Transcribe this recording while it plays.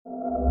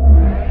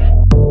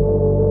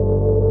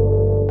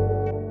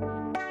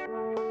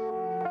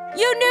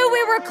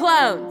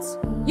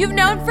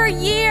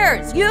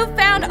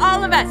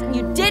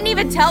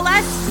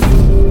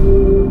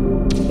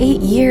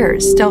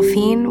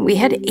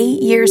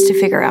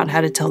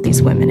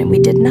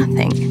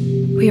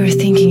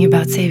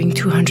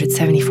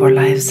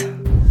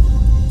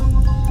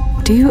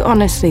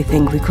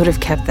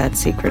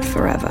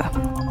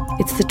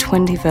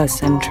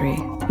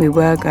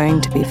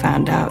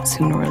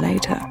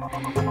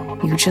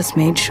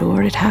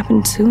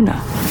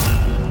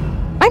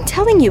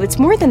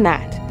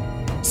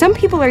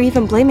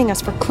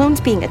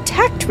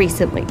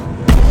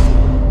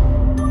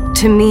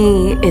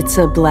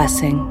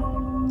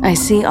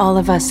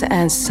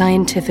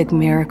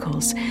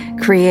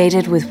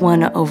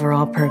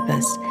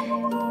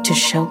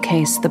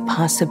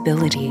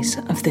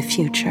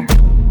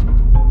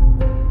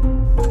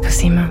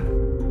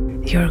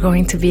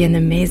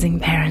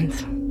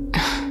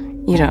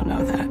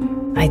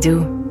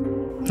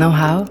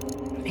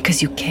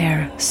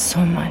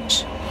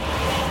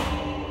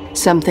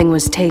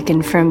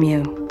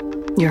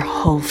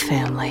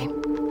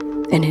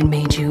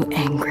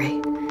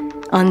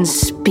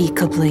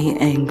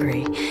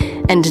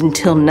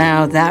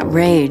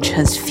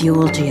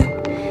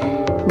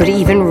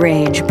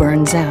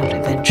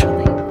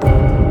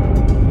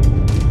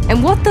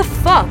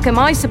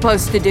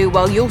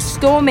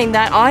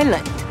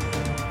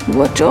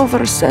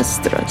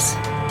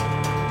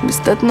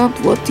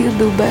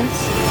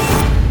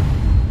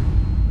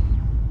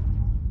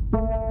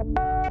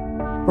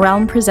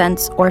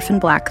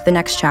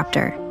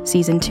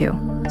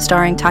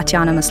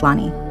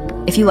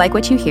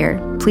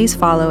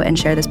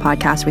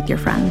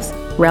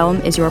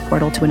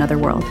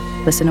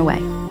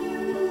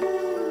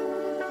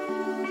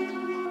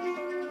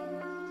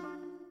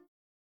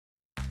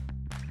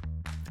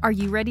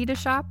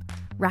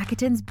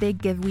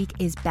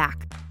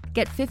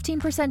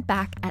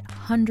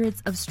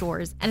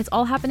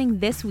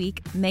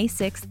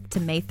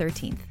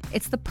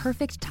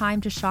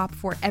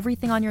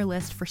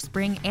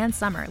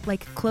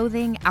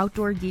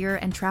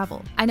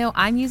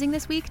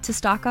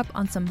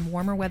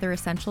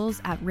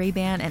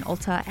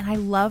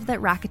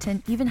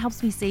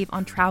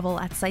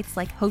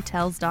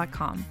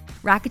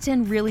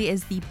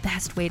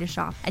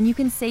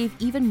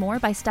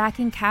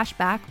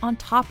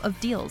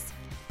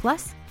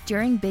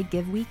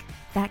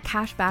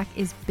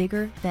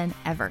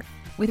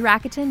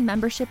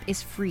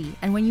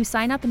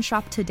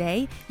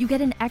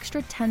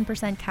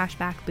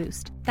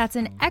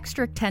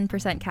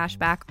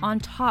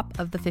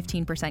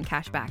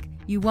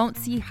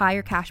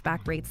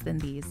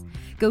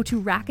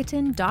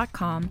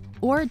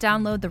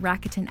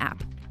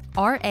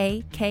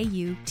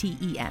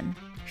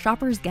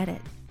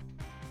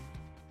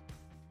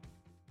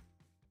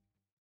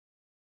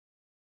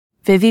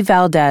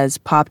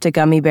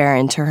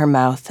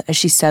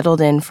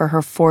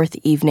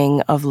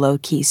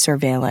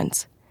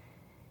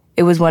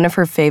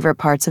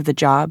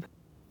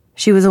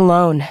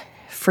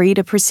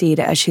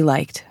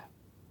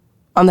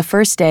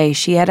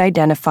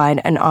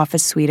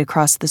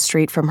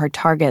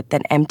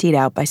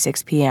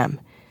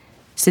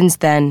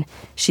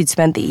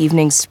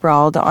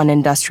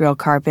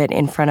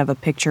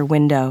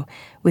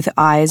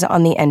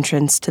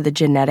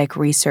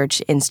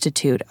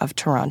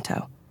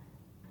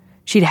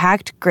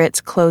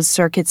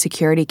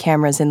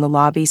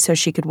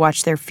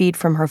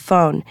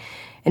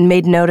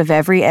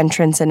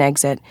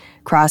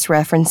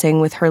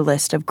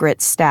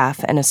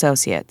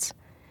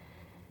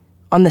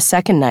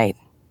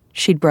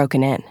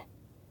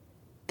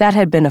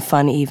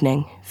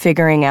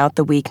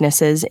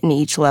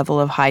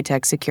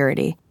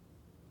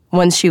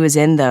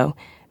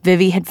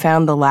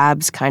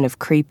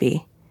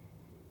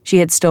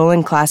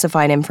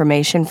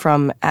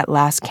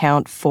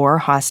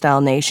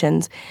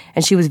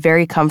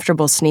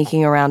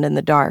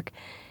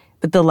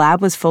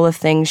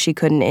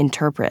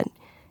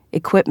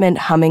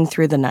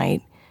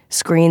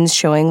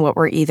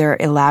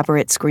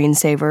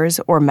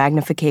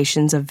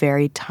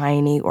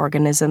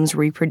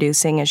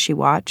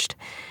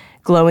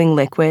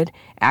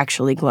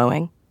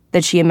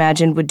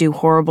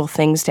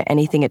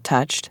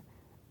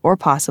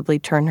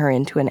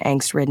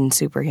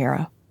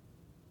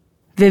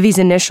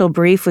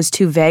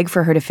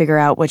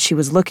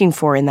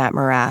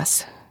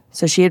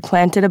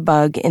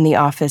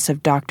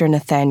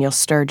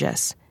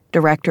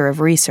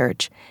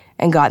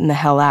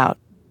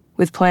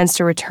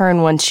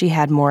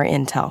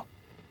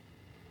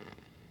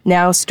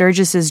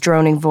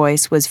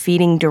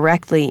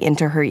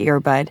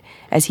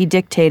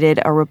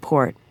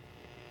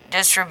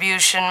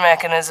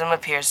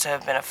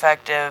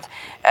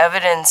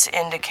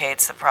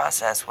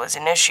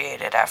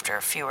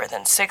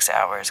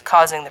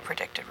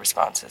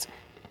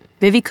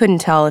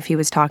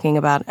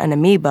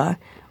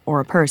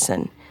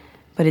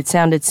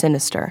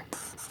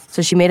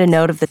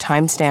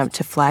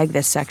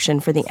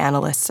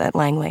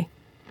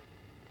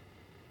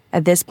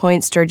At this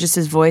point,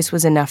 Sturgis's voice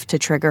was enough to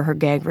trigger her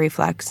gag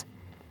reflex.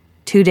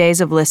 2 days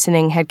of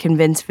listening had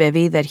convinced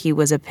Vivi that he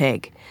was a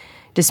pig,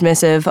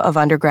 dismissive of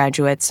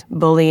undergraduates,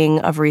 bullying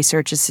of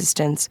research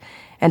assistants,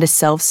 and a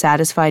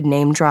self-satisfied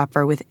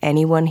name-dropper with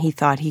anyone he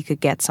thought he could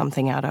get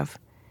something out of.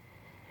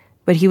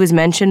 But he was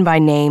mentioned by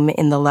name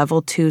in the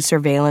Level 2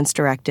 surveillance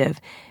directive,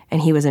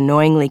 and he was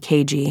annoyingly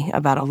cagey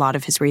about a lot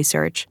of his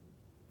research.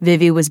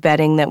 Vivi was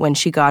betting that when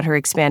she got her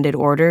expanded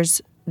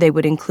orders, they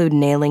would include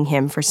nailing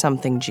him for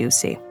something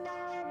juicy.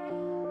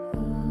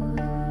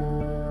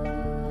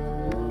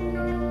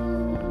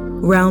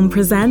 Realm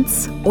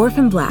presents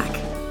Orphan Black,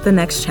 The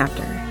Next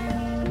Chapter,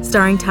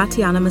 starring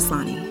Tatiana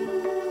Maslany.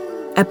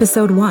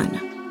 Episode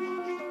 1.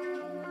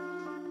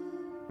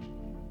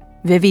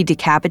 Vivi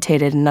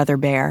decapitated another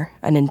bear,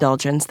 an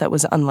indulgence that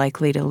was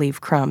unlikely to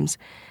leave crumbs,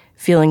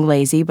 feeling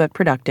lazy but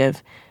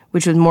productive,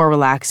 which was more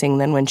relaxing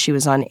than when she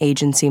was on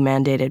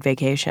agency-mandated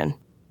vacation.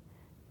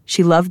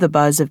 She loved the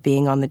buzz of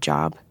being on the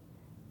job.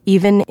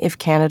 Even if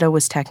Canada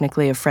was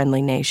technically a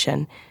friendly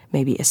nation,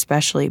 maybe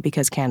especially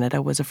because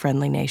Canada was a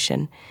friendly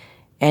nation,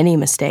 any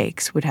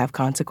mistakes would have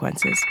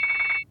consequences.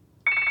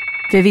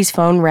 Vivi's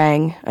phone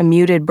rang, a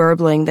muted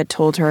burbling that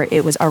told her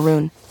it was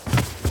Arun.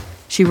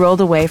 She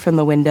rolled away from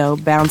the window,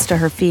 bounced to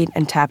her feet,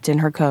 and tapped in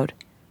her code.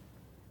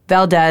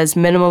 "Valdez,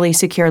 minimally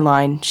secure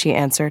line," she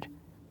answered.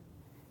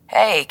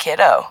 "Hey,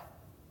 kiddo.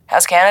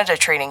 How's Canada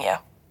treating you?"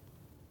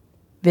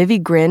 Vivi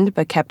grinned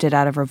but kept it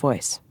out of her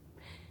voice.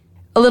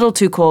 "A little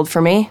too cold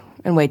for me,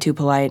 and way too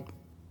polite."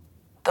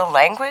 "The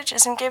language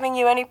isn't giving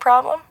you any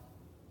problem?"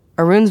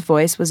 Arun's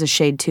voice was a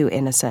shade too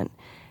innocent,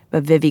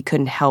 but Vivi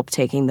couldn't help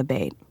taking the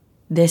bait.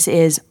 "This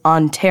is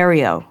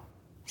Ontario."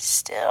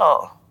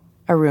 "Still,"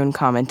 Arun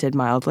commented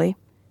mildly.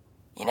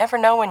 "You never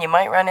know when you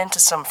might run into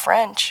some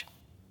French."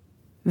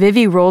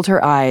 Vivi rolled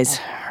her eyes.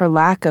 Her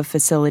lack of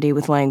facility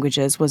with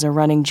languages was a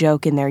running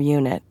joke in their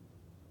unit.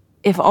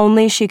 If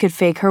only she could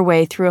fake her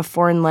way through a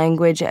foreign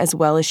language as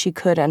well as she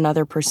could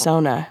another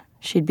persona,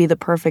 she'd be the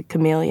perfect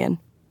chameleon.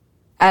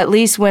 "At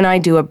least when I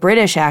do a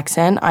British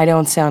accent, I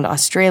don't sound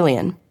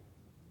Australian."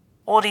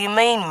 "What do you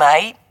mean,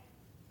 mate?"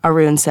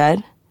 Arun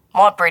said.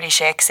 "My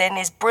British accent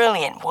is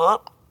brilliant,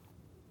 whoop."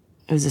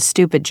 It was a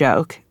stupid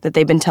joke that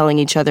they'd been telling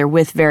each other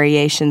with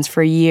variations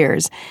for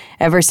years,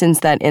 ever since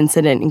that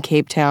incident in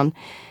Cape Town,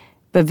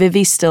 but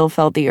Vivi still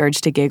felt the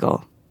urge to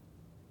giggle.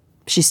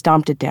 She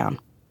stomped it down.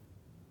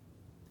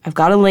 "I've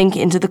got a link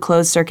into the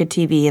closed-circuit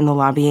TV in the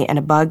lobby and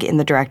a bug in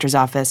the director's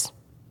office,"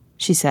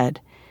 she said,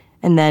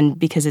 and then,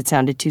 because it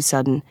sounded too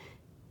sudden,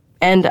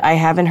 "and I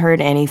haven't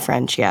heard any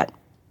French yet."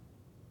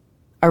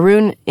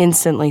 Arun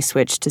instantly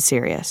switched to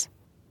serious.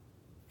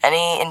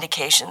 "Any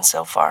indications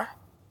so far?"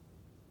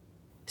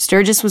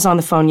 Sturgis was on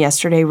the phone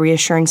yesterday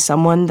reassuring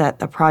someone that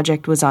the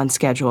project was on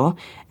schedule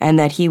and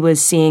that he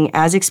was seeing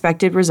as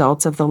expected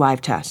results of the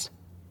live test.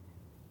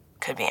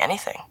 "Could be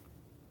anything,"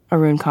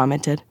 Arun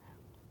commented.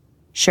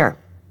 "Sure,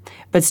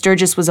 but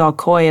Sturgis was all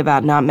coy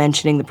about not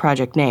mentioning the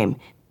project name.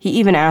 He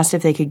even asked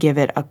if they could give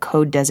it a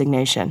code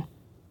designation."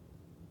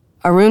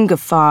 Arun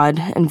guffawed,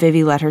 and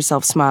Vivi let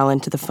herself smile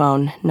into the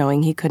phone,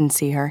 knowing he couldn't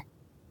see her.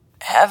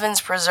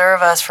 "Heavens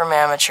preserve us from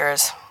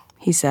amateurs,"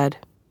 he said.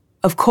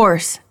 "Of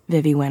course,"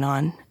 Vivi went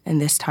on, and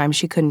this time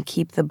she couldn't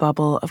keep the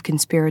bubble of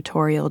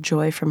conspiratorial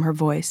joy from her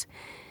voice.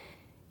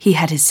 "He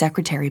had his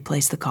secretary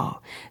place the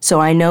call,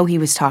 so I know he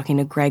was talking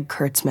to Greg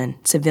Kurtzman,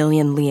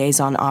 civilian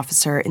liaison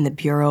officer in the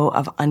Bureau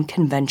of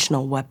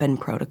Unconventional Weapon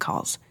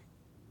Protocols."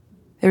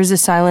 There was a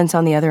silence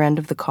on the other end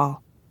of the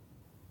call.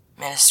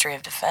 "Ministry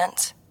of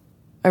Defense,"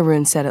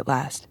 Arun said at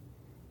last.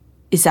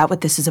 "Is that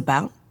what this is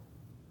about?"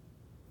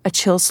 A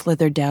chill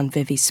slithered down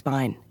Vivi's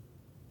spine.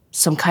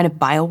 "Some kind of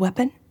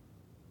bioweapon?"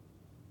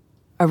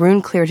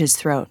 Arun cleared his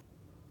throat.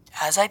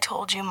 "As I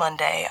told you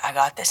Monday, I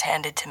got this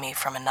handed to me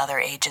from another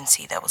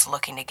agency that was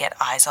looking to get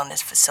eyes on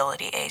this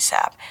facility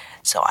ASAP,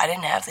 so I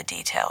didn't have the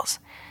details.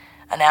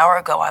 An hour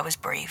ago I was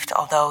briefed,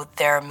 although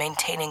they're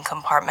maintaining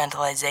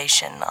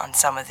compartmentalization on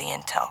some of the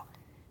intel."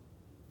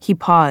 He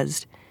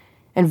paused,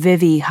 and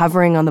Vivi,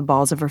 hovering on the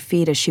balls of her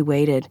feet as she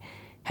waited,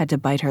 had to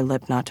bite her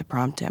lip not to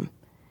prompt him.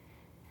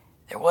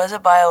 "There was a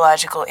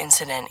biological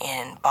incident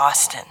in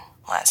Boston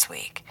last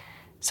week.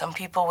 Some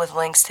people with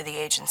links to the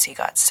agency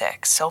got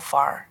sick. So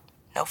far,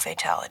 no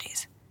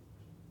fatalities."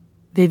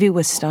 Vivi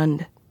was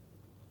stunned.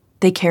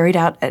 They carried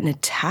out an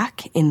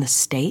attack in the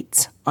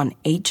States on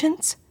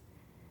agents?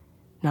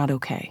 Not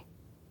okay.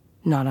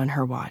 Not on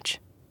her watch.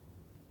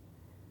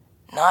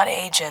 "Not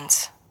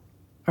agents."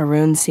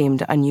 Arun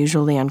seemed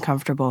unusually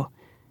uncomfortable.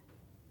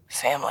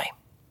 "Family."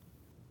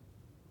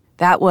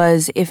 That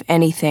was, if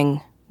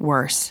anything,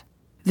 worse.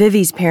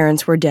 Vivi's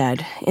parents were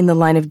dead, in the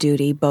line of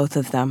duty, both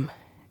of them,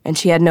 and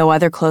she had no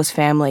other close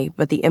family,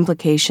 but the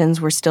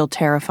implications were still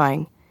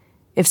terrifying.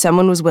 If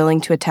someone was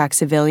willing to attack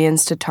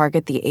civilians to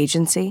target the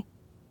agency,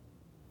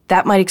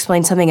 that might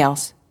explain something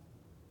else.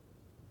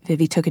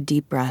 Vivi took a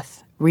deep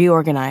breath,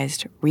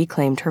 reorganized,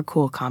 reclaimed her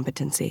cool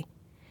competency.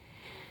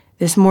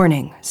 This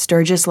morning,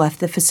 Sturgis left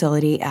the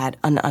facility at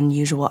an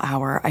unusual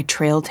hour. I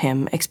trailed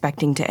him,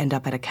 expecting to end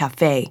up at a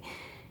cafe.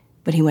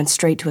 but he went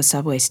straight to a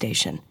subway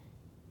station.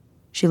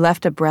 She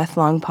left a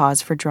breath-long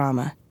pause for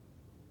drama.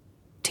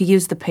 To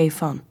use the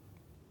payphone.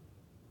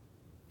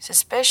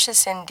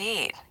 Suspicious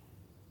indeed,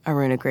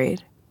 Arun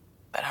agreed.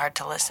 but hard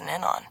to listen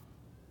in on.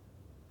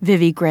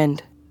 Vivi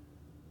grinned.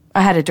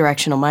 I had a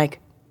directional mic.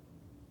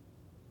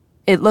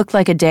 It looked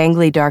like a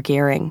dangly dark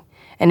earring,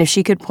 and if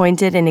she could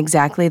point it in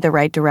exactly the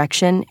right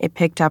direction, it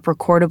picked up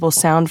recordable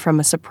sound from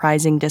a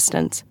surprising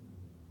distance.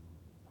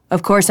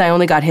 Of course, I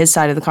only got his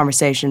side of the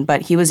conversation,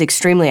 but he was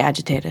extremely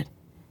agitated.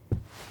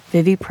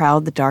 Vivi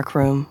prowled the dark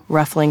room,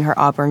 ruffling her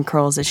auburn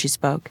curls as she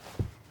spoke.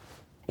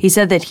 He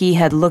said that he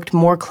had looked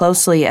more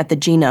closely at the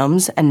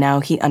genomes, and now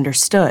he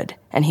understood,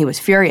 and he was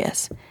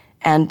furious,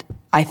 and,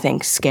 I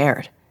think,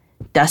 scared.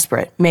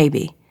 Desperate,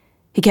 maybe.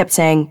 He kept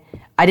saying,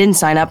 I didn't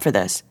sign up for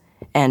this,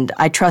 and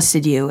I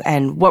trusted you,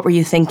 and what were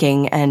you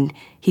thinking, and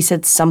he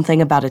said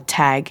something about a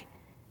tag.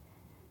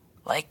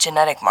 Like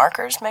genetic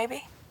markers,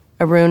 maybe?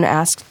 Arun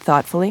asked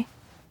thoughtfully.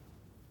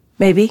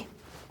 Maybe,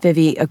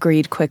 Vivi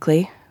agreed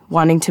quickly,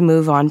 wanting to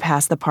move on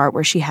past the part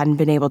where she hadn't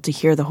been able to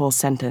hear the whole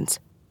sentence.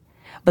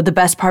 But the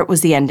best part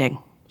was the ending.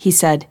 He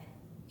said,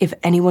 if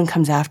anyone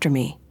comes after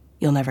me,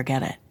 you'll never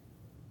get it.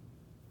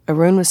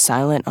 Arun was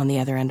silent on the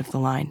other end of the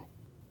line.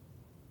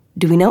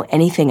 Do we know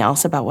anything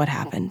else about what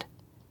happened?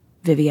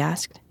 Vivi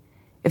asked.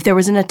 If there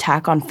was an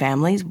attack on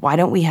families, why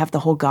don't we have the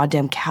whole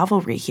goddamn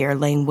cavalry here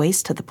laying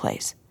waste to the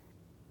place?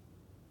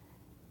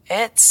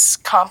 It's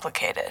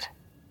complicated,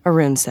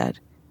 Arun said.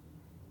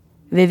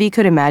 Vivi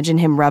could imagine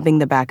him rubbing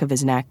the back of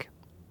his neck.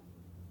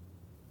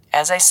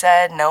 As I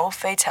said, no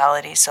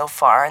fatalities so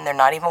far, and they're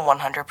not even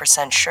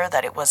 100% sure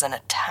that it was an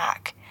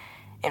attack.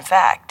 In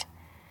fact,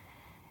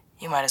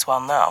 you might as well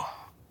know.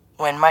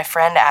 When my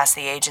friend asked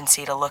the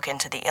agency to look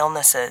into the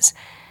illnesses,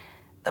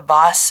 the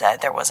boss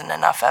said there wasn't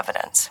enough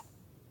evidence.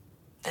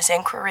 This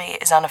inquiry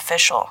is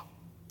unofficial,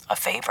 a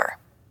favor.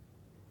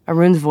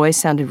 Arun's voice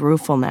sounded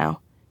rueful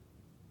now.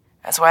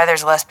 That's why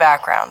there's less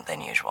background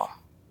than usual.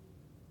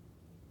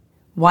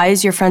 Why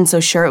is your friend so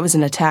sure it was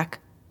an attack?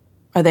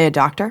 Are they a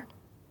doctor?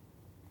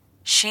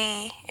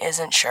 She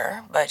isn't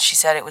sure, but she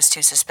said it was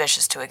too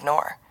suspicious to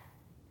ignore.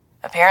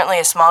 Apparently,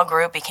 a small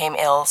group became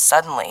ill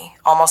suddenly,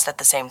 almost at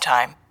the same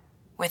time,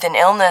 with an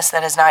illness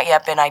that has not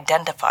yet been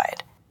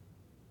identified.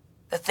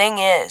 The thing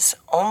is,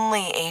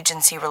 only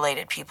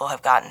agency-related people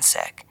have gotten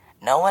sick.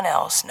 No one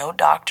else, no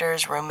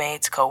doctors,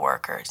 roommates,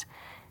 co-workers.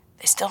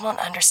 They still don't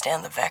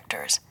understand the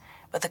vectors,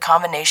 but the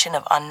combination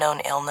of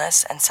unknown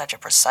illness and such a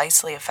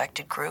precisely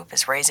affected group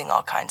is raising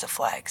all kinds of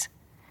flags.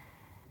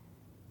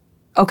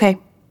 Okay,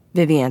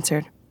 Vivi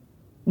answered.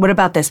 What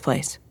about this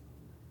place?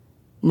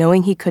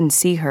 Knowing he couldn't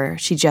see her,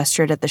 she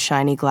gestured at the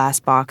shiny glass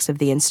box of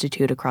the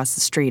institute across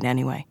the street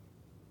anyway.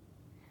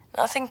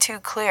 Nothing too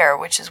clear,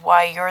 which is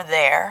why you're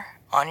there,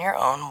 on your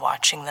own,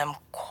 watching them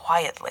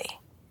quietly.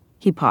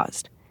 He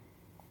paused.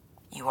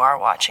 You are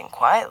watching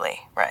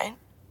quietly, right?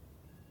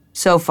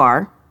 So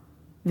far,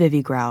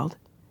 Vivi growled.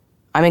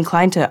 I'm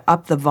inclined to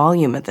up the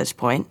volume at this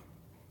point.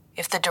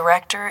 If the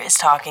director is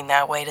talking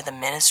that way to the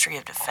Ministry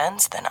of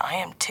Defense, then I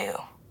am too.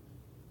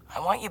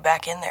 I want you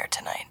back in there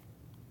tonight.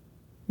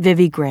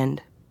 Vivi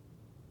grinned.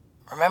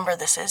 Remember,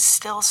 this is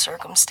still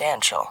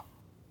circumstantial,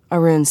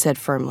 Arun said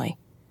firmly.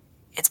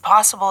 It's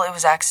possible it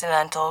was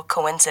accidental,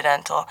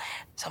 coincidental,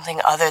 something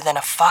other than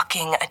a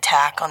fucking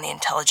attack on the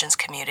intelligence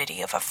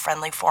community of a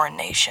friendly foreign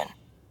nation.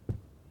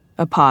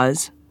 A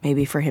pause,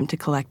 maybe for him to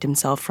collect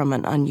himself from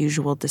an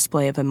unusual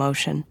display of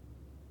emotion.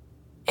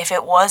 If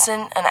it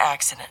wasn't an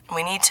accident,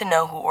 we need to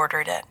know who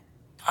ordered it.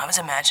 I was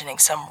imagining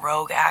some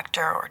rogue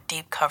actor or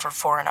deep cover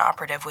foreign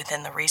operative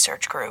within the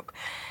research group.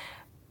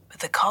 But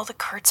the call to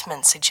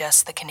Kurtzman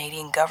suggests the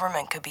Canadian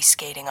government could be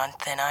skating on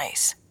thin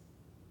ice.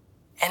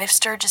 And if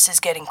Sturgis is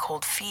getting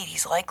cold feet,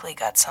 he's likely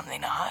got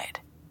something to hide.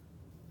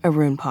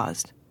 Arun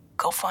paused.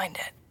 Go find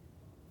it.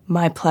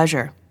 My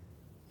pleasure,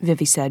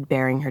 Vivi said,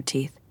 baring her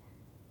teeth.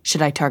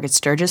 Should I target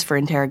Sturgis for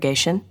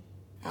interrogation?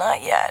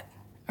 Not yet,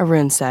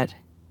 Arun said.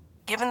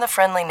 Given the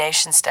friendly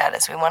nation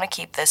status, we want to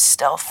keep this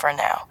stealth for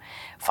now.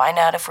 Find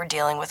out if we're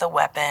dealing with a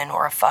weapon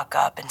or a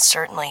fuck-up, and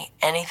certainly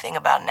anything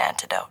about an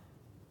antidote.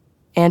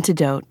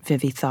 Antidote,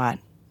 Vivi thought,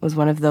 was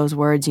one of those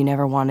words you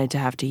never wanted to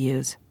have to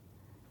use.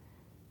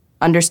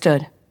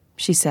 Understood,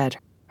 she said,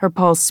 her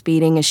pulse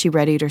speeding as she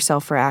readied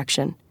herself for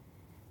action.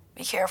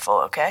 Be careful,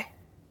 okay?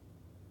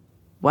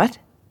 What?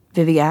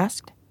 Vivi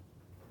asked.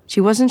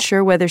 She wasn't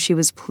sure whether she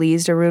was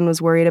pleased Arun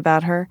was worried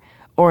about her,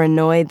 or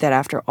annoyed that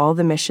after all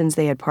the missions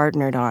they had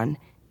partnered on,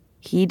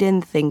 he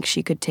didn't think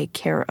she could take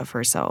care of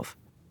herself.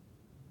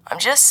 I'm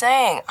just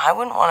saying, I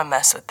wouldn't want to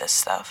mess with this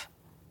stuff,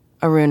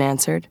 Arun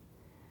answered.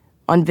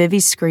 On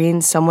Vivi's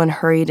screen, someone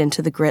hurried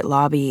into the Grit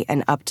lobby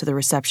and up to the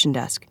reception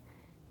desk.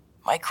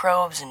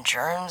 Microbes and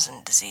germs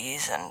and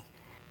disease and...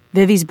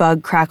 Vivi's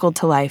bug crackled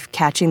to life,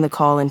 catching the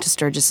call into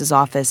Sturgis's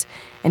office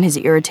and his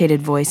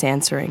irritated voice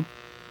answering.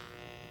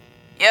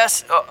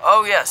 Yes,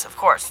 oh yes, of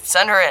course.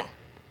 Send her in.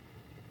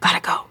 Gotta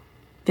go,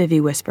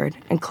 Vivi whispered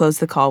and closed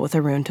the call with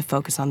Arun to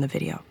focus on the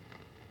video.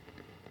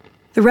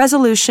 The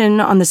resolution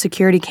on the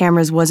security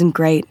cameras wasn't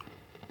great,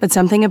 But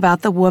something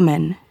about the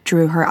woman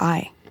drew her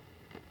eye.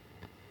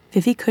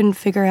 Vivi couldn't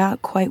figure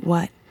out quite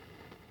what.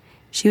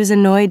 She was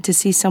annoyed to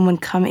see someone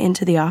come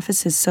into the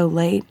offices so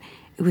late.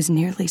 It was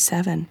nearly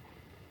 7.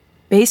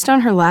 Based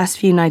on her last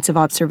few nights of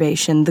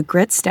observation, the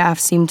Grit staff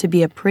seemed to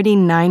be a pretty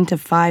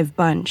 9-to-5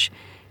 bunch.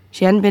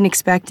 She hadn't been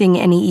expecting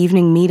any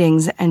evening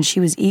meetings, and she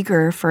was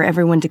eager for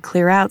everyone to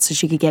clear out so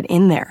she could get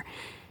in there.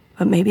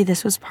 But maybe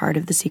this was part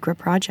of the secret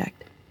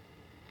project.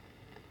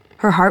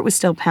 Her heart was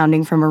still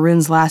pounding from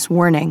Arun's last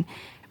warning,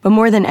 but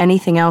more than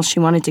anything else, she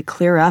wanted to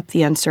clear up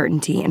the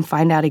uncertainty and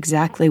find out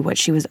exactly what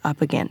she was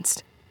up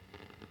against.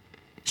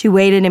 She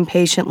waited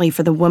impatiently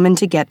for the woman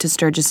to get to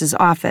Sturgis's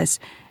office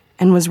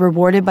and was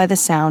rewarded by the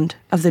sound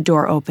of the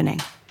door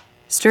opening.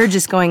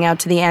 Sturgis going out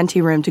to the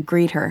anteroom to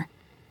greet her,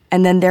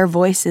 and then their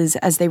voices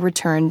as they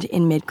returned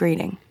in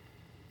mid-greeting.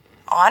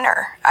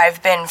 Honor.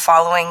 I've been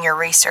following your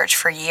research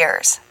for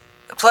years.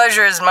 The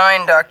pleasure is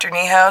mine, Dr.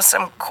 Niehaus.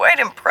 I'm quite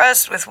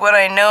impressed with what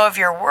I know of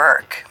your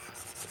work.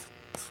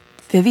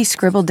 Vivi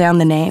scribbled down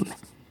the name,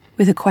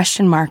 with a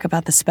question mark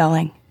about the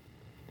spelling.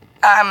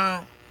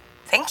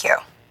 Thank you.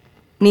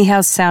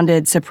 Niehaus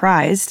sounded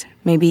surprised,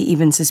 maybe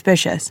even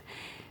suspicious.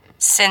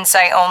 Since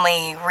I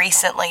only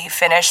recently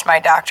finished my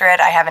doctorate,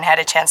 I haven't had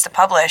a chance to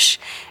publish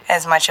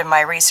as much of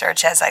my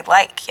research as I'd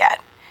like yet.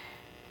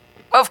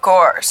 Of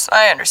course,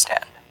 I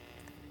understand.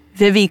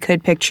 Vivi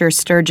could picture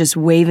Sturgis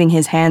waving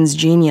his hands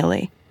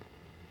genially.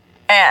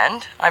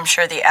 And I'm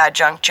sure the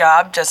adjunct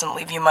job doesn't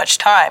leave you much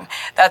time.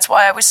 That's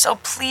why I was so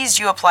pleased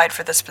you applied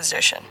for this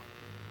position.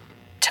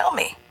 Tell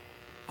me,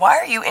 why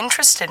are you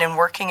interested in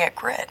working at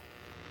Grit?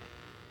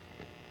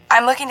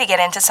 I'm looking to get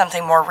into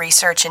something more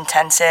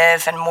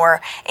research-intensive and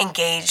more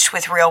engaged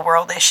with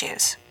real-world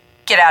issues.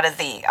 Get out of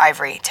the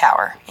ivory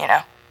tower, you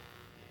know?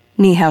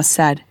 Niehaus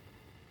said.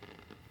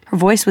 Her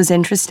voice was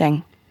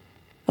interesting,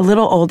 a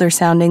little older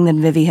sounding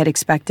than Vivi had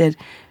expected,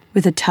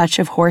 with a touch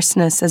of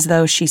hoarseness as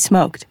though she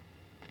smoked.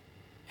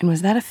 And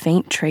was that a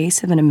faint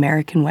trace of an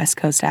American West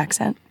Coast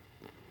accent?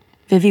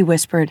 Vivi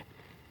whispered,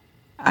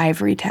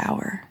 "Ivory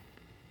tower,"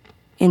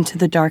 into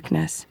the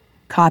darkness,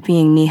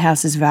 copying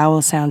Niehaus's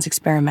vowel sounds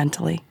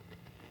experimentally.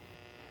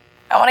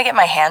 I want to get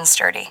my hands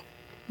dirty.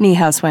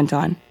 Niehaus went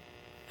on.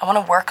 I want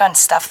to work on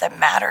stuff that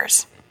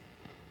matters.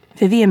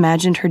 Vivi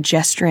imagined her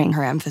gesturing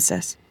her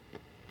emphasis.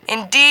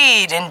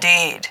 Indeed,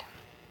 indeed.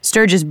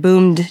 Sturgis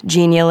boomed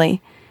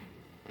genially.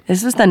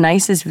 This was the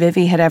nicest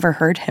Vivi had ever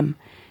heard him,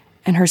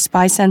 and her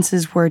spy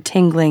senses were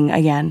tingling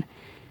again.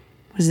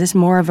 Was this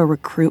more of a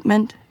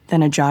recruitment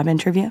than a job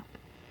interview?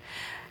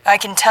 I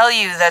can tell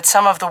you that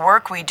some of the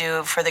work we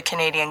do for the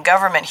Canadian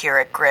government here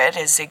at Grit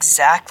is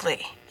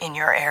exactly in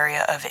your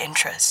area of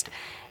interest,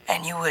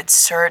 and you would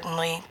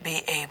certainly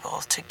be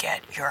able to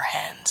get your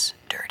hands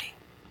dirty.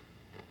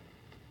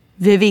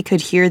 Vivi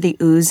could hear the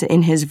ooze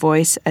in his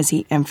voice as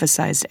he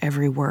emphasized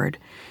every word.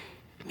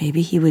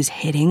 Maybe he was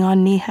hitting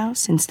on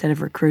Niehaus instead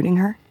of recruiting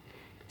her?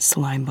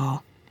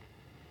 Slimeball.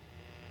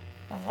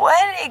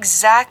 What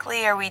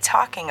exactly are we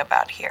talking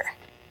about here?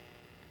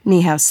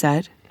 Niehaus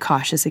said,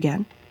 cautious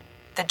again.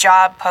 The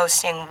job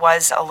posting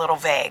was a little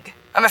vague.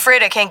 I'm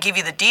afraid I can't give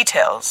you the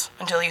details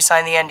until you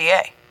sign the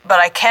NDA. But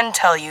I can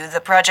tell you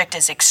the project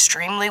is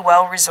extremely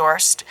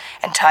well-resourced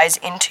and ties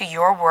into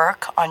your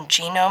work on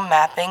genome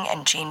mapping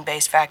and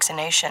gene-based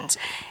vaccinations.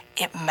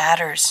 It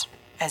matters,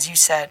 as you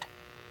said,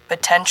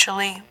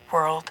 potentially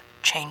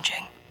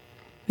world-changing.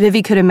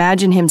 Vivi could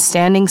imagine him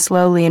standing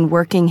slowly and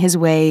working his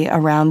way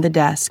around the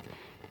desk,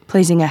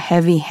 placing a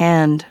heavy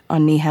hand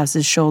on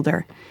Niehaus's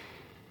shoulder.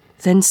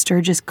 Then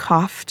Sturgis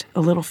coughed a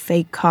little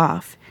fake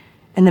cough,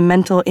 and the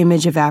mental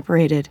image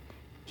evaporated.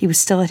 He was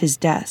still at his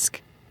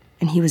desk,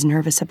 and he was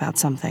nervous about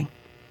something.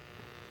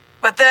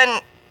 But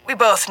then, we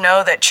both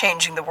know that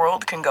changing the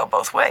world can go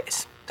both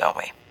ways, don't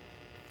we?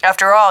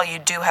 After all, you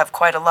do have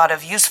quite a lot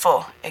of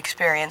useful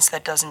experience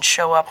that doesn't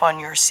show up on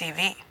your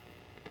CV.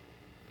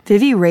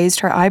 Vivi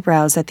raised her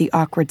eyebrows at the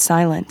awkward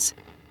silence,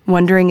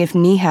 wondering if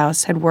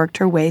Niehaus had worked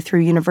her way through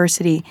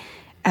university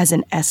as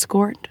an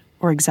escort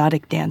or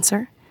exotic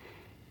dancer.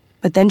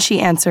 But then she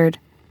answered,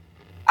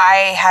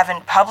 I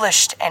haven't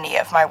published any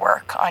of my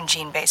work on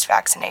gene-based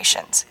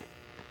vaccinations.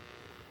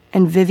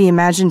 And Vivi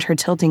imagined her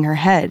tilting her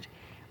head,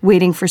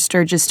 waiting for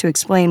Sturgis to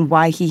explain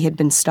why he had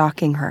been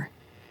stalking her.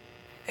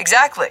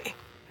 Exactly.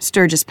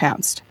 Sturgis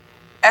pounced.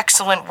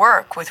 Excellent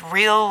work with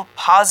real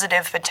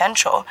positive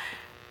potential,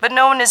 but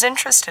no one is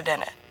interested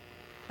in it.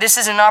 This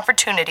is an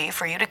opportunity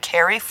for you to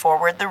carry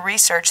forward the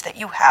research that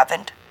you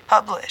haven't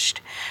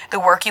published, the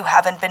work you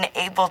haven't been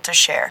able to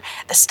share,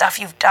 the stuff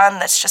you've done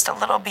that's just a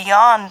little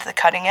beyond the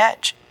cutting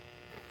edge.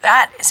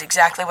 That is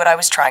exactly what I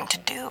was trying to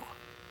do.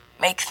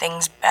 Make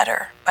things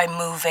better by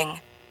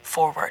moving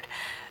forward.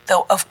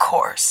 Though, of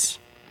course,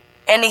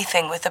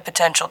 anything with the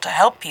potential to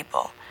help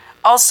people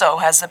also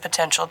has the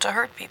potential to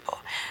hurt people.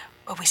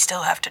 But we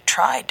still have to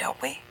try,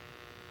 don't we?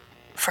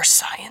 For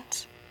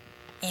science,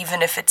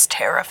 even if it's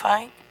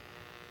terrifying.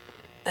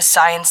 The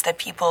science that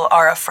people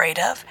are afraid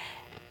of,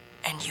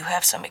 and you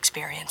have some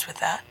experience with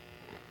that.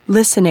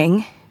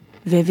 Listening,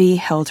 Vivi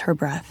held her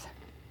breath.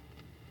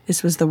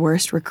 This was the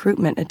worst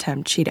recruitment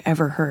attempt she'd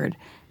ever heard,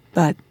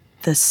 but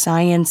the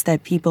science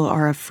that people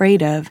are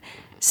afraid of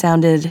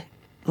sounded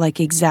like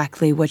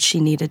exactly what she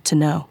needed to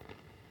know.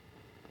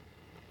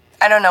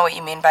 I don't know what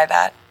you mean by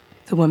that,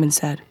 the woman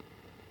said.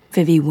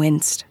 Vivi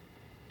winced.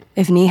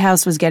 If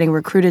Niehaus was getting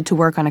recruited to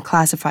work on a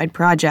classified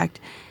project,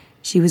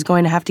 she was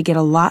going to have to get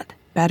a lot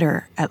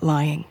better at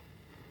lying.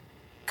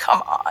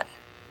 Come on,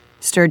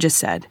 Sturgis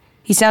said.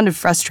 He sounded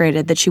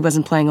frustrated that she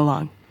wasn't playing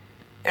along.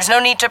 There's no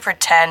need to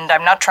pretend.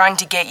 I'm not trying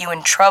to get you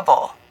in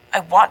trouble. I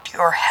want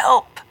your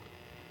help.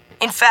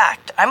 In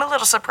fact, I'm a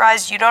little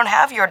surprised you don't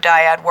have your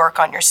dyad work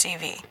on your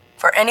CV.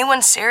 For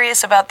anyone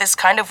serious about this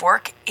kind of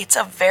work, it's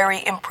a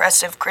very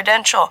impressive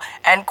credential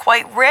and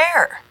quite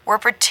rare. We're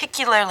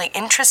particularly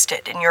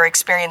interested in your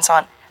experience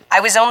on... I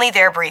was only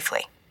there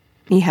briefly,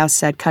 Niehaus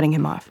said, cutting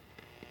him off.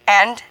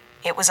 And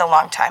it was a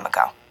long time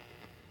ago.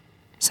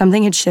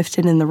 Something had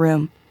shifted in the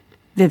room,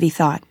 Vivi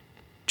thought,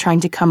 trying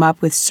to come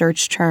up with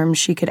search terms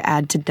she could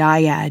add to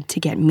dyad to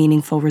get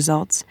meaningful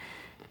results.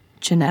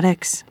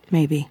 Genetics,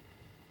 maybe.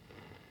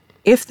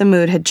 If the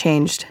mood had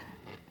changed,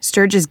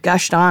 Sturgis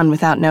gushed on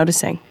without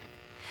noticing.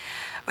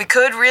 We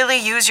could really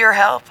use your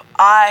help.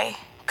 I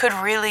could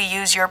really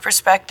use your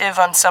perspective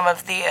on some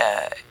of the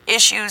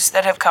issues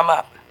that have come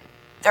up.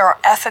 There are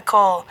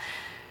ethical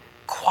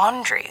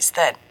quandaries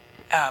that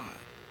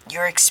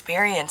your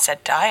experience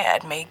at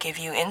dyad may give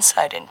you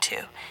insight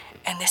into.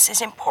 And this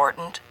is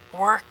important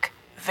work,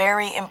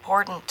 very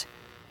important.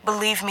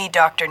 Believe me,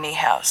 Dr.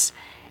 Niehaus,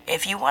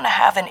 if you want to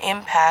have an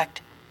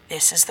impact,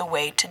 this is the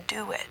way to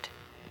do it.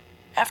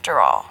 After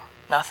all,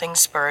 nothing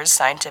spurs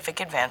scientific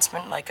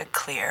advancement like a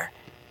clear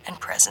and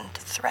present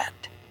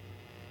threat.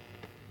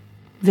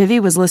 Vivi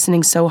was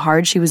listening so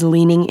hard she was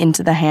leaning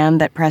into the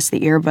hand that pressed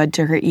the earbud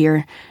to her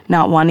ear,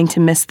 not wanting to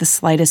miss the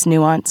slightest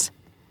nuance.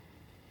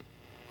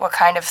 What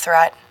kind of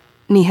threat?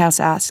 Niehaus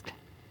asked.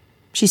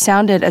 She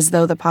sounded as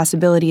though the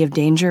possibility of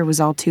danger was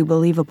all too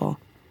believable.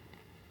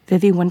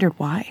 Vivi wondered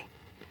why.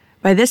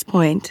 By this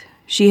point,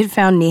 she had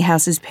found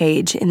Niehaus's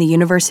page in the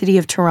University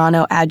of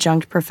Toronto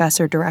Adjunct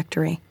Professor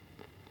Directory.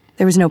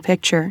 There was no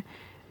picture,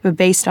 but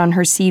based on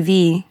her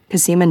CV,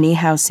 Cosima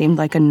Niehaus seemed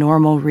like a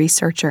normal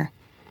researcher.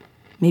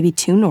 Maybe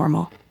too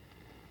normal.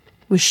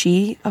 Was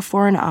she a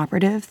foreign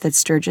operative that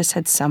Sturgis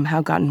had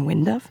somehow gotten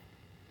wind of?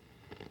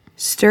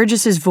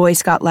 Sturgis's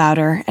voice got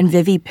louder, and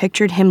Vivi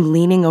pictured him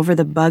leaning over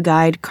the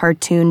bug-eyed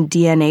cartoon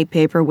DNA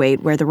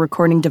paperweight where the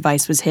recording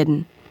device was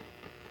hidden.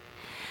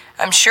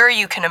 I'm sure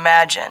you can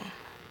imagine.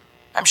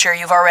 I'm sure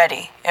you've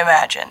already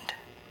imagined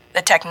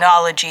the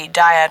technology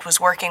dyad was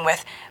working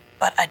with,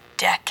 but a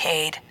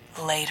decade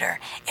later,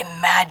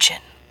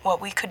 imagine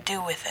what we could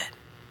do with it.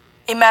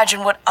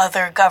 Imagine what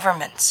other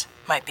governments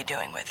might be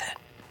doing with it.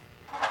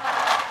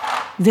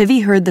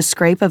 Vivi heard the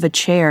scrape of a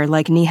chair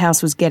like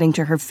Niehaus was getting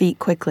to her feet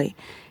quickly.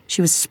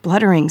 She was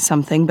spluttering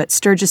something, but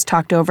Sturgis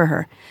talked over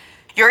her.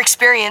 Your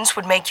experience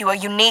would make you a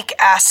unique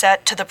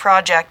asset to the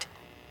project.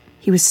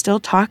 He was still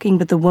talking,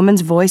 but the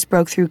woman's voice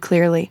broke through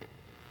clearly.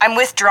 I'm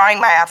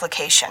withdrawing my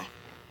application.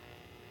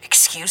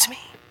 Excuse me?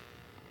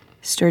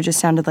 Sturgis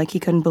sounded like he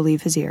couldn't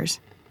believe his ears.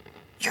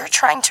 You're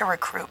trying to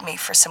recruit me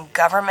for some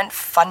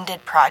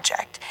government-funded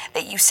project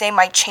that you say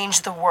might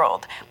change the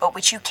world, but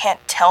which you can't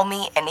tell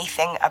me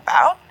anything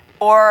about?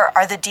 Or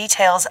are the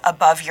details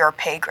above your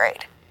pay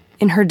grade?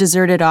 In her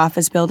deserted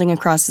office building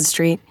across the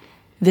street,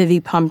 Vivi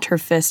pumped her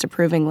fist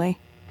approvingly.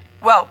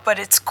 Well, but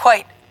it's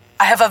quite...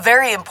 I have a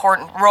very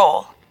important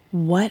role.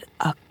 What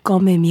a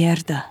come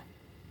mierda,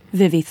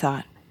 Vivi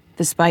thought.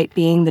 Despite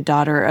being the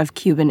daughter of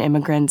Cuban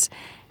immigrants,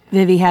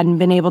 Vivi hadn't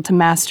been able to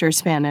master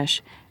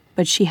Spanish,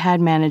 but she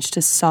had managed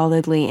to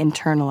solidly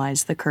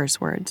internalize the curse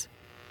words.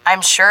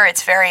 I'm sure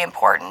it's very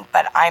important,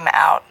 but I'm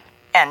out.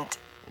 And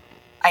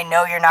I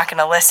know you're not going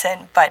to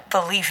listen, but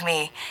believe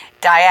me,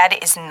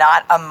 dyad is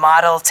not a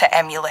model to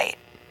emulate.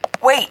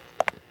 Wait,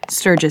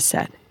 Sturgis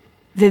said.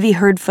 Vivi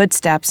heard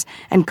footsteps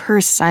and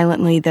cursed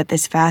silently that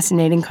this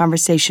fascinating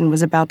conversation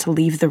was about to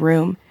leave the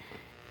room.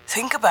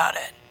 Think about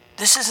it.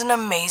 This is an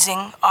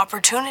amazing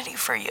opportunity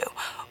for you.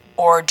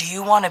 Or do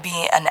you want to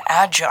be an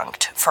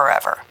adjunct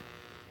forever?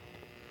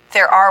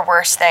 There are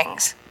worse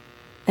things.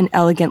 An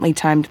elegantly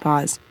timed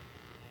pause.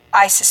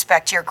 I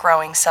suspect you're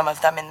growing some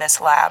of them in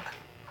this lab.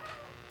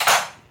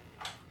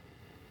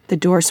 The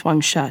door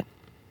swung shut.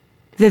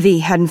 Vivi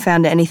hadn't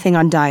found anything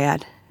on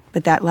dyad,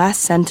 but that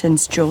last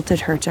sentence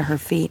jolted her to her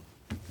feet.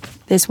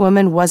 This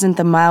woman wasn't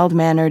the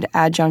mild-mannered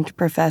adjunct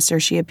professor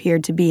she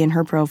appeared to be in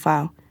her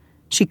profile.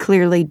 She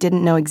clearly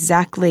didn't know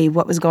exactly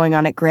what was going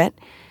on at Grit,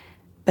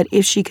 but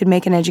if she could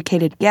make an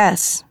educated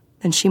guess,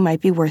 then she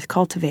might be worth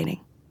cultivating.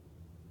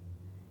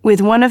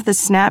 With one of the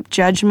snap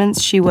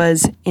judgments she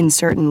was, in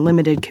certain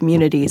limited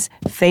communities,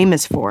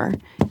 famous for,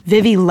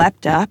 Vivi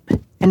leapt up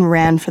and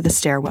ran for the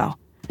stairwell.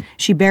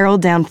 She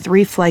barreled down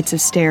 3 flights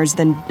of stairs,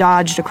 then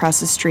dodged across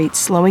the street,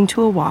 slowing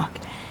to a walk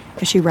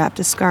as she wrapped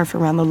a scarf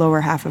around the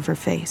lower half of her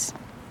face.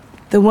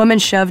 The woman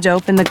shoved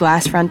open the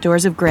glass front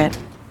doors of Grit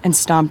and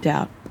stomped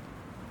out.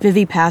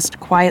 Vivi passed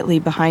quietly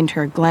behind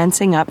her,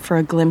 glancing up for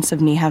a glimpse of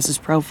Niehaus's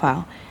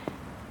profile.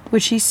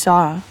 What she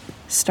saw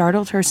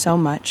startled her so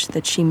much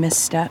that she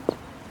misstepped,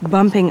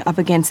 bumping up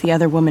against the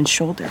other woman's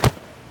shoulder.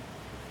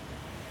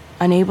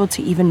 Unable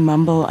to even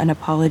mumble an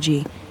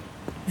apology,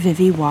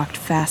 Vivi walked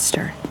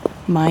faster,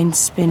 mind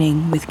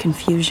spinning with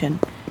confusion.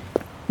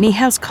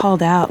 Niehaus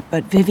called out,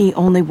 but Vivi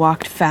only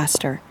walked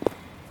faster.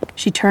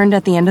 She turned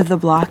at the end of the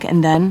block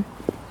and then,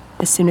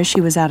 as soon as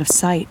she was out of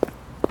sight,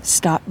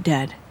 stopped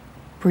dead,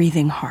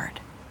 breathing hard.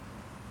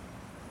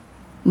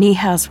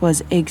 Niehaus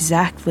was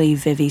exactly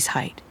Vivi's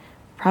height,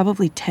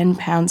 probably 10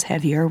 pounds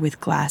heavier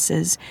with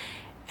glasses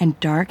and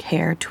dark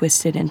hair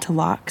twisted into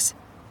locks.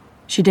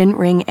 She didn't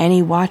ring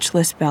any watch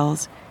list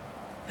bells,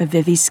 but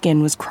Vivi's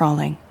skin was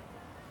crawling.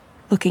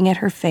 Looking at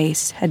her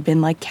face had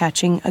been like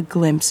catching a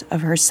glimpse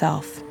of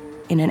herself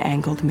in an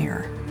angled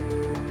mirror.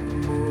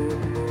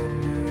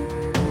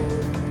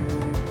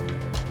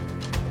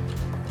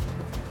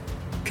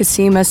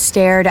 Cosima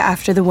stared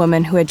after the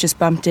woman who had just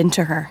bumped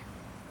into her.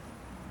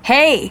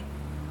 "Hey!"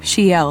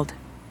 she yelled.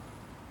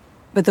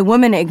 But the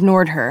woman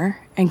ignored her,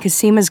 and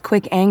Cosima's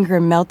quick anger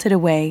melted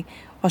away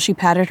while she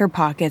patted her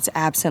pockets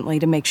absently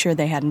to make sure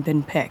they hadn't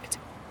been picked.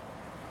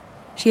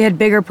 She had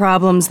bigger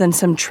problems than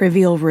some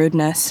trivial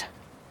rudeness.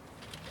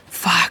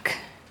 Fuck.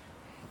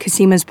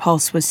 Cosima's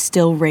pulse was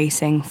still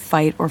racing,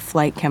 fight or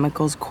flight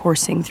chemicals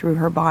coursing through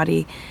her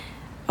body,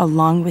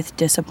 along with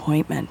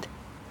disappointment.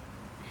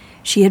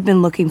 She had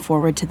been looking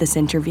forward to this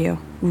interview,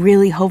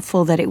 really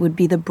hopeful that it would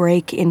be the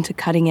break into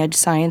cutting-edge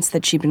science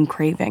that she'd been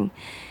craving.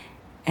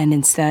 And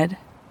instead,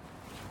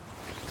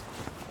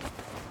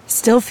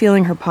 still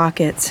feeling her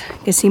pockets,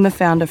 Cosima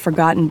found a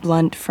forgotten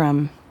blunt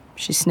from,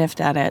 she sniffed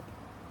at it,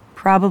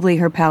 probably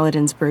her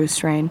Paladin's brew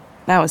strain.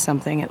 That was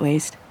something, at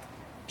least.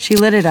 She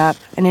lit it up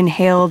and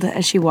inhaled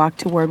as she walked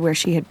toward where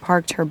she had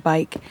parked her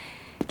bike,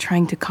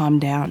 trying to calm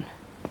down.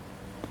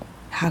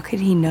 How could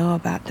he know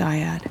about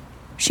Dyad?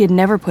 She had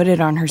never put it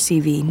on her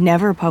CV,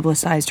 never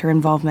publicized her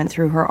involvement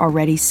through her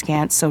already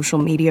scant social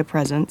media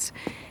presence.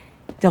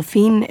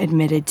 Delphine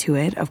admitted to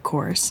it, of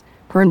course.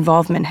 Her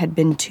involvement had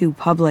been too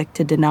public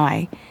to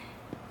deny,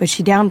 but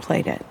she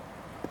downplayed it,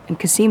 and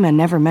Cosima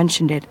never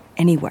mentioned it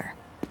anywhere.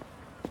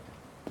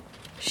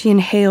 She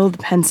inhaled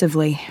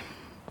pensively.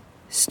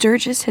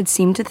 Sturgis had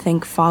seemed to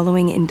think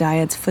following in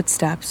Dyad's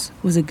footsteps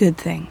was a good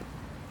thing.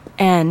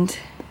 And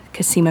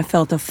Cosima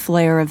felt a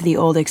flare of the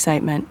old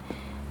excitement.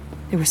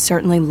 There was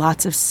certainly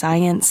lots of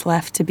science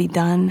left to be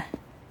done.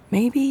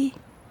 Maybe.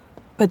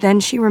 But then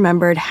she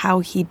remembered how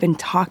he'd been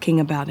talking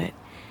about it.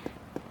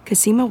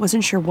 Cosima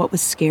wasn't sure what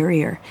was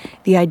scarier,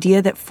 the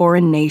idea that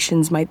foreign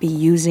nations might be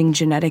using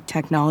genetic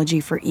technology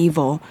for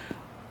evil,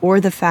 or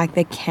the fact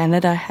that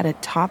Canada had a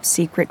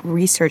top-secret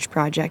research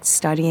project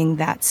studying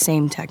that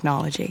same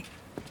technology.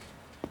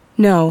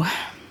 No,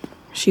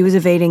 she was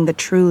evading the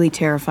truly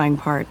terrifying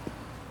part,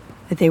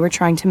 that they were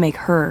trying to make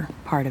her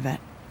part of it.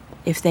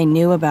 If they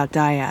knew about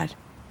Dyad,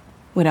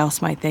 what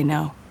else might they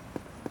know?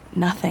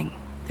 Nothing.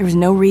 There was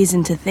no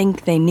reason to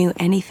think they knew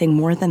anything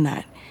more than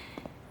that.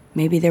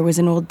 Maybe there was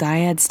an old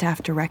Dyad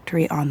staff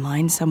directory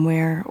online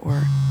somewhere,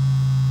 or...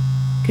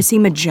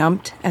 Cosima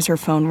jumped as her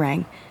phone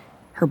rang,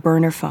 her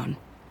burner phone.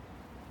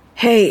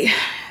 "Hey,"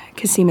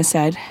 Cosima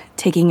said,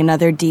 taking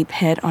another deep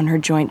hit on her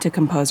joint to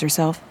compose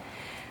herself.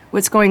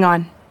 "What's going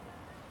on?"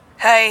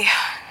 "Hey."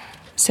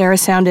 Sarah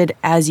sounded,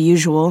 as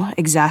usual,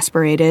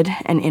 exasperated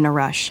and in a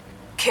rush.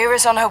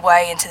 "Kira's on her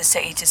way into the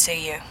city to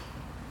see you."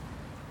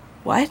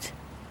 What?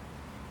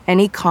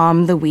 Any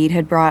calm the weed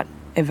had brought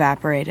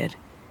evaporated.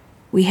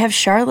 "We have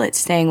Charlotte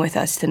staying with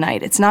us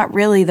tonight. It's not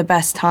really the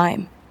best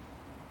time."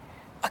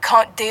 "I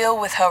can't deal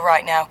with her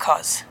right now,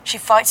 cuz she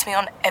fights me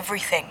on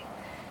everything.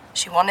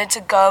 She wanted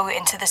to go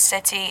into the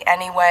city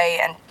anyway,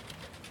 and..."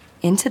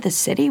 "Into the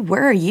city?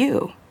 Where are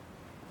you?"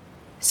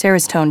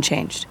 Sarah's tone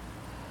changed.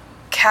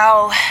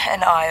 "Cal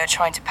and I are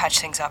trying to patch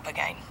things up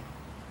again."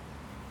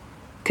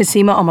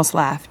 Cosima almost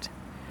laughed.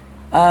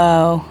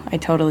 "Oh, I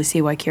totally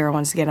see why Kira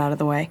wants to get out of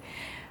the way.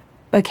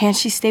 But can't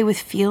she stay with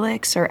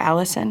Felix or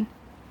Allison?"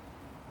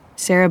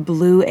 Sarah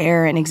blew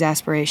air in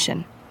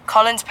exasperation.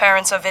 "Colin's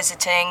parents are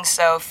visiting,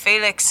 so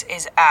Felix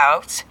is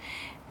out,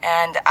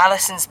 and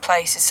Allison's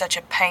place is such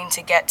a pain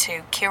to get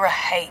to. Kira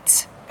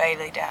hates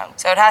Bailey Down,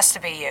 so it has to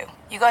be you.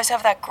 You guys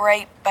have that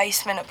great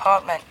basement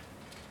apartment."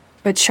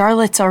 "But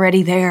Charlotte's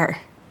already there."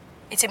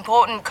 "It's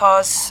important,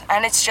 cuz,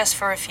 and it's just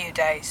for a few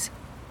days."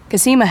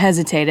 Cosima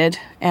hesitated,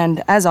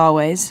 and as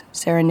always,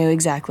 Sarah knew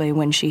exactly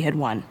when she had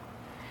won.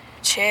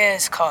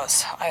 "Cheers,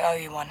 cuz. I owe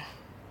you one."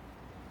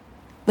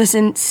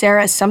 "Listen,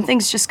 Sarah,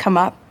 something's just come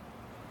up."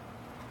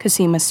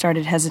 Cosima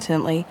started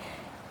hesitantly,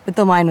 but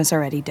the line was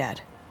already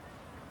dead.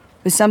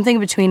 With something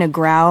between a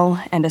growl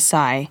and a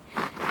sigh,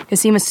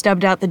 Cosima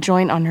stubbed out the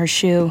joint on her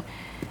shoe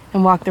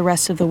and walked the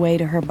rest of the way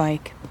to her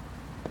bike.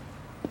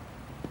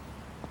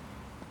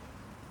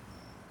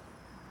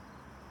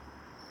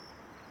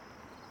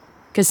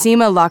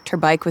 Cosima locked her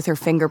bike with her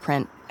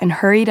fingerprint and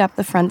hurried up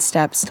the front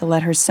steps to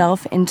let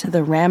herself into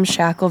the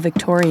ramshackle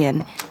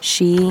Victorian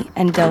she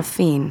and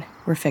Delphine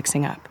were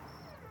fixing up.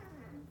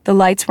 The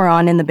lights were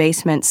on in the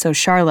basement, so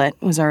Charlotte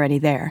was already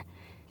there.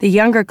 The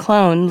younger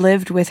clone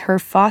lived with her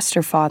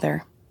foster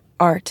father,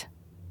 Art,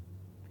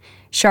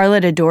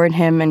 Charlotte adored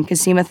him, and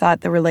Cosima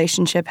thought the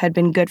relationship had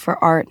been good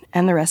for Art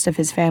and the rest of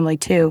his family,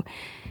 too.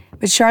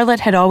 But Charlotte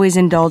had always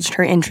indulged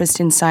her interest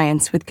in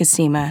science with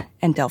Cosima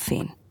and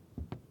Delphine.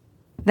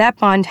 That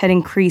bond had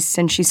increased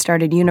since she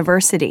started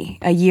university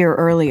a year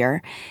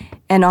earlier,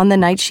 and on the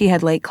nights she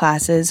had late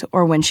classes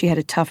or when she had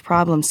a tough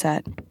problem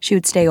set, she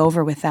would stay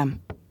over with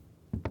them.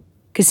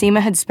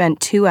 Cosima had spent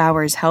 2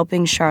 hours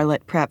helping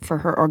Charlotte prep for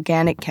her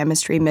organic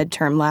chemistry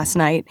midterm last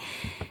night,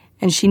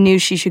 and she knew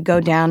she should go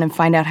down and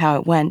find out how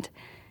it went.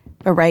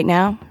 But right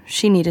now,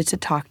 she needed to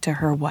talk to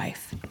her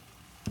wife.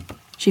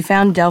 She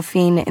found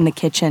Delphine in the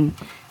kitchen,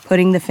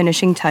 putting the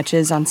finishing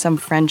touches on some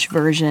French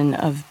version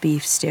of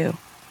beef stew.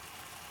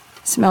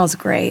 "Smells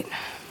great,"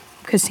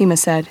 Cosima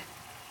said,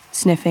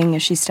 sniffing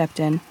as she stepped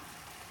in.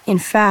 In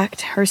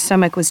fact, her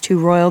stomach was too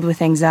roiled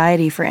with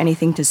anxiety for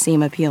anything to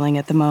seem appealing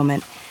at the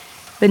moment.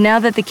 But now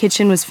that the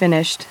kitchen was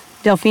finished,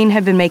 Delphine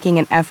had been making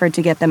an effort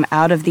to get them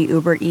out of the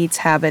Uber Eats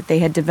habit they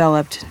had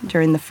developed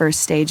during the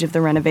first stage of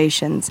the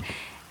renovations,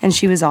 and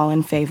she was all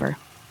in favor.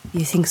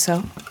 "You think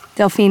so?"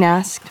 Delphine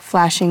asked,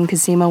 flashing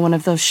Cosima one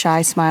of those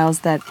shy smiles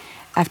that,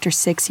 after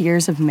 6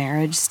 years of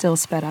marriage, still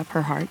sped up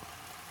her heart.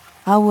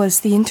 "How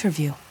was the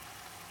interview?"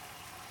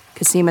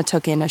 Cosima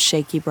took in a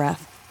shaky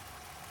breath.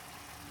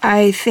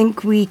 "I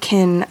think we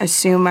can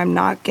assume I'm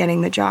not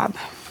getting the job."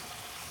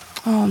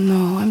 "Oh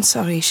no, I'm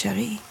sorry,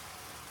 chérie."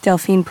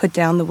 Delphine put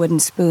down the wooden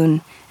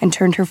spoon and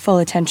turned her full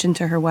attention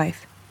to her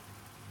wife.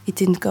 "It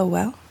didn't go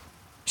well?"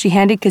 She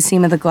handed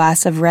Cosima the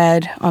glass of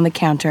red on the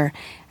counter,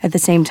 at the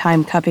same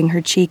time cupping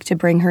her cheek to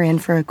bring her in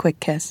for a quick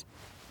kiss.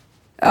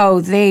 "Oh,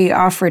 they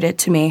offered it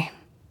to me,"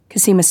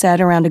 Cosima said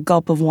around a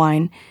gulp of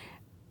wine.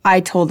 "I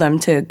told them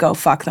to go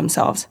fuck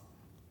themselves."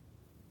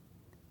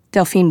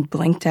 Delphine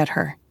blinked at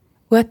her.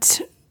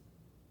 What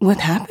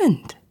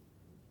happened?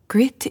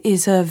 Grit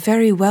is a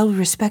very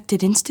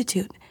well-respected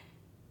institute.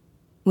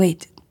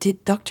 Wait,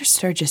 did Dr.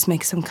 Sturgis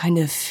make some kind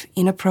of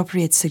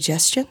inappropriate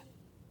suggestion?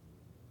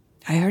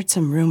 I heard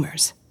some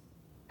rumors.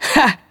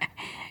 Ha!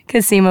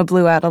 Cosima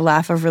blew out a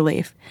laugh of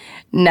relief.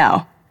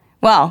 No.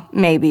 Well,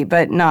 maybe,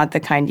 but not the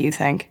kind you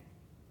think.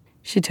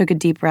 She took a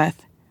deep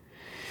breath.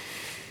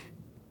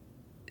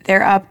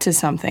 They're up to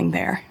something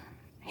there,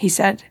 he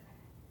said.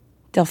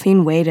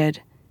 Delphine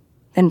waited,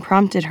 then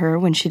prompted her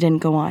when she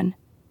didn't go on.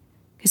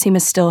 Cosima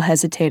still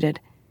hesitated.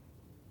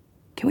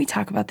 Can we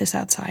talk about this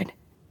outside?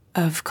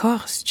 Of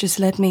course, just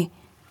let me.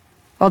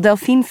 While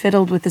Delphine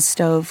fiddled with the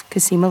stove,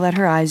 Cosima let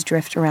her eyes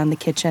drift around the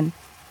kitchen.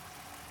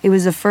 It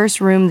was the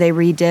first room they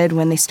redid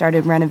when they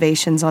started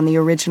renovations on the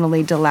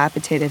originally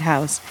dilapidated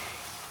house,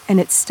 and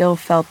it still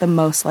felt the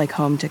most like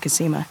home to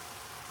Cosima.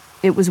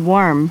 It was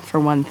warm, for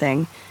one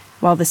thing,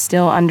 while the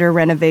still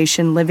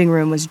under-renovation living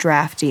room was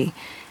drafty,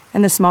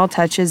 and the small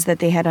touches that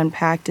they had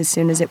unpacked as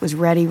soon as it was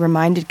ready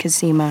reminded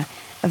Cosima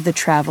of the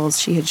travels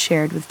she had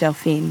shared with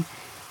Delphine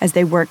as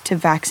they worked to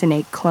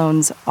vaccinate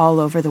clones all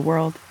over the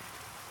world.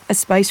 A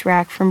spice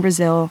rack from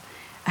Brazil,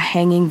 a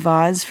hanging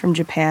vase from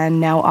Japan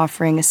now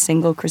offering a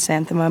single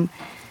chrysanthemum,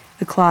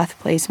 the cloth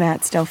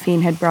placemats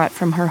Delphine had brought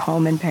from her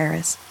home in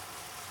Paris.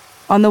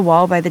 On the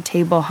wall by the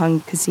table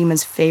hung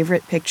Cosima's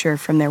favorite picture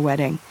from their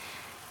wedding.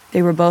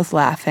 They were both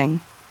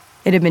laughing.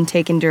 It had been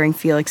taken during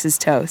Felix's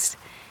toast,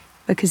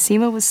 but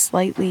Cosima was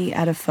slightly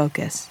out of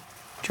focus,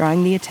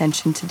 drawing the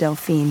attention to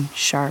Delphine,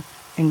 sharp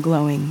and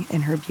glowing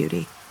in her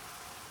beauty.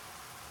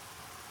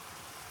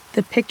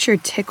 The picture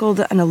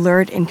tickled an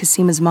alert in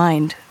Cosima's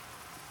mind,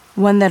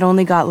 one that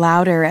only got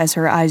louder as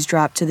her eyes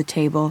dropped to the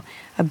table,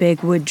 a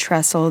big wood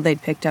trestle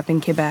they'd picked up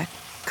in Quebec,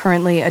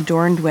 currently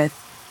adorned with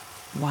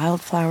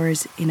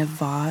wildflowers in a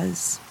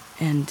vase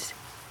and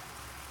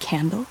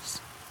candles.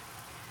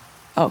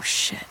 Oh,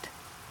 shit.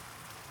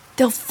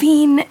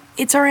 Delphine,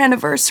 it's our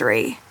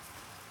anniversary.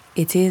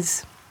 It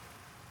is.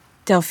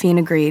 Delphine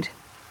agreed,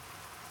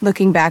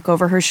 looking back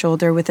over her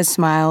shoulder with a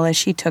smile as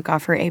she took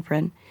off her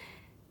apron.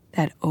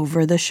 That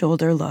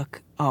over-the-shoulder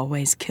look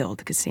always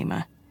killed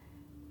Cosima.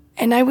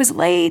 And I was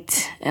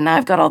late, and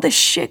I've got all this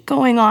shit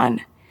going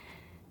on.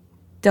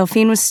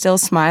 Delphine was still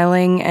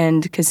smiling,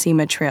 and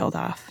Cosima trailed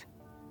off.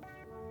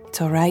 It's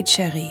all right,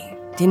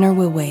 chérie. Dinner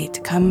will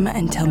wait. Come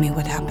and tell me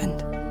what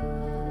happened.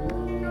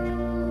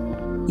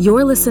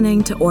 You're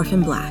listening to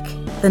Orphan Black,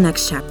 The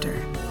Next Chapter,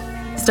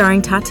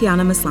 starring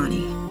Tatiana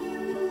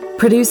Maslany.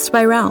 Produced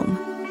by Realm,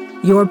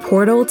 your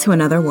portal to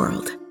another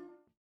world.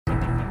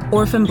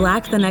 Orphan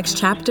Black, The Next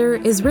Chapter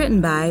is written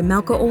by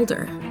Melka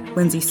Older,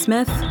 Lindsay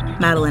Smith,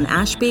 Madeline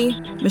Ashby,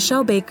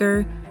 Michelle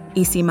Baker,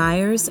 E.C.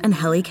 Myers, and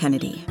Helly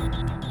Kennedy.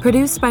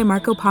 Produced by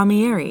Marco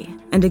Palmieri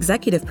and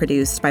executive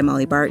produced by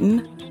Molly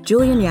Barton,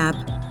 Julian Yap,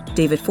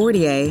 David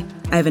Fortier,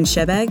 Ivan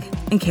Shebeg,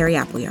 and Carrie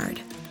Appleyard.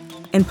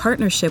 In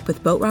partnership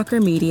with Boat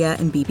Rocker Media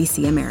and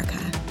BBC America.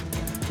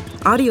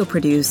 Audio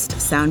produced,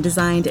 sound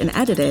designed, and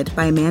edited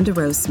by Amanda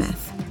Rose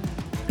Smith.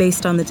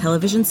 Based on the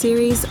television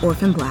series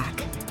Orphan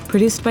Black.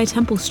 Produced by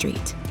Temple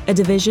Street, a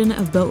division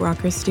of Boat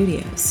Rocker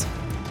Studios.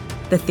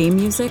 The theme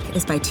music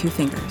is by Two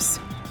Fingers.